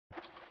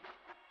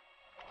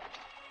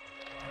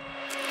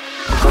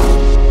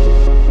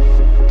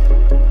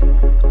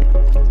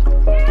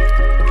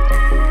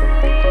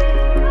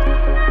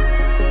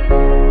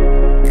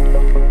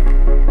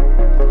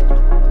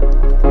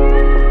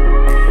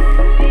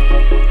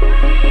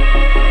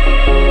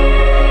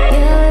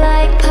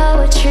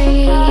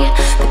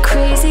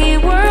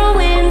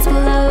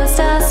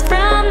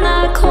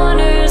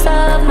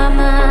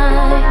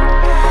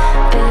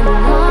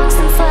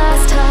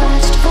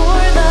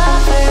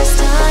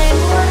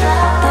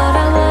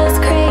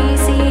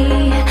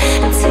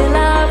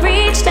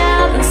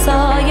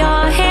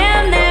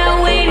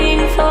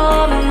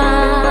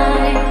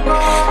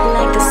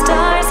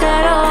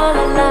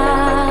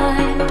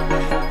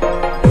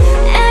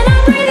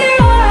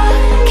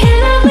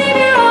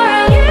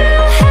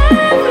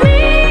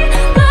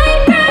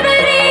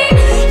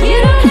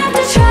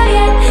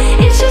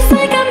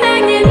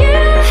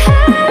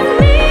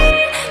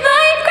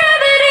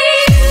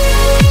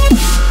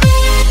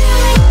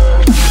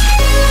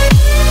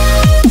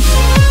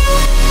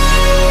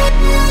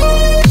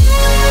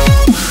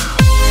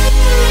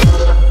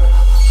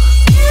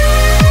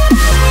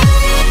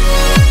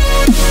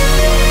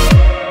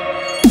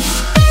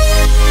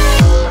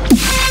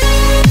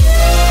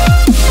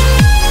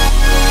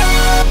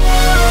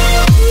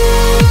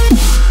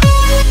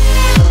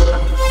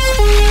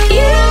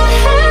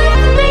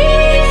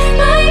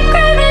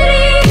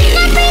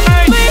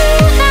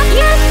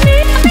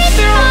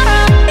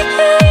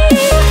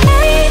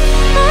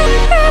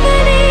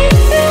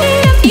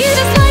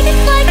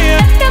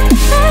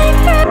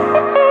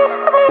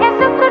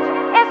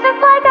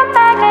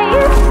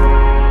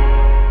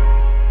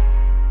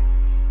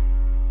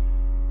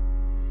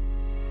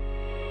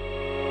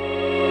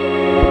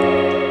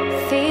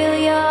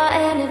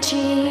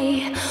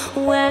energy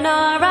when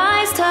our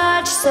eyes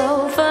touch,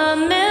 so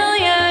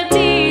familiar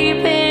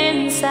deep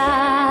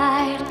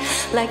inside,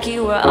 like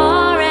you were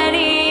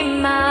already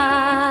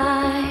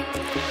mine.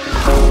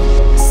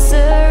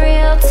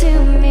 Surreal to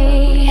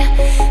me,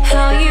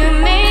 how you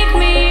make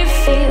me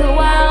feel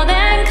wild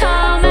and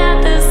calm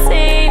at the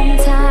same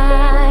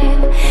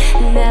time.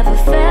 Never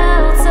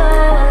felt so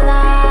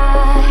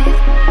alive.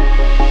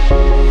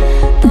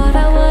 Thought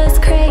I was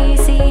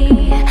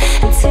crazy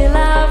until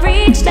I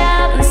reached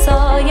out and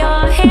saw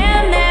your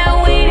hand there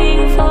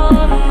waiting for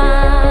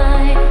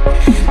mine,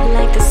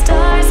 like the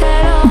stars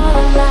had all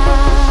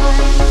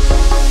aligned.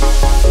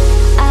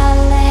 I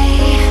lay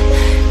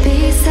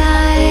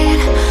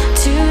beside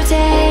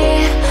today,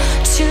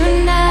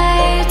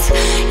 tonight,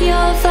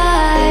 your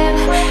vibe,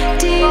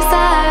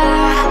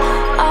 desire,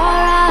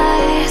 our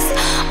eyes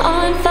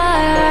on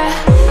fire.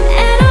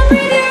 And I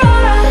breathe your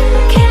aura,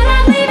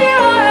 cannot leave your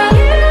aura.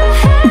 You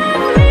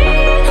have me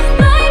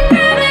like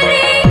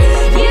gravity.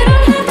 You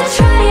don't have to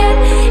try it,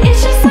 it's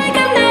just like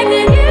a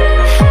magnet. You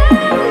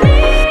have me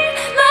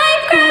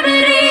like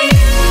gravity.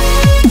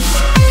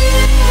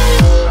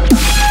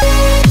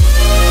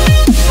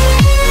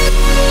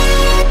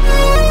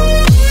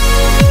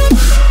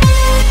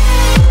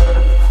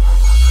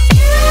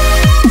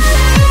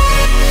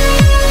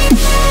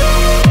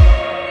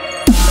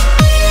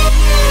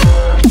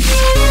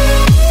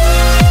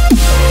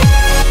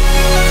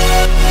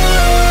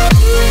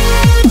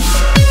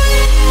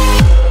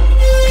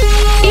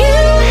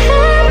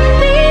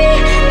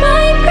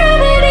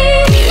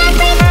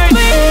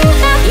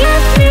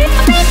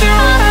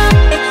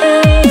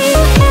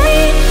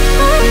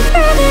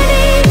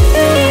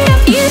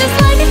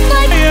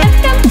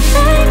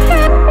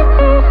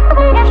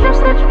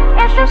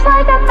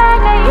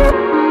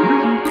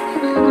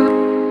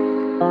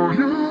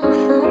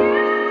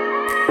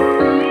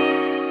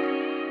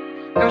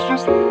 It's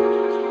just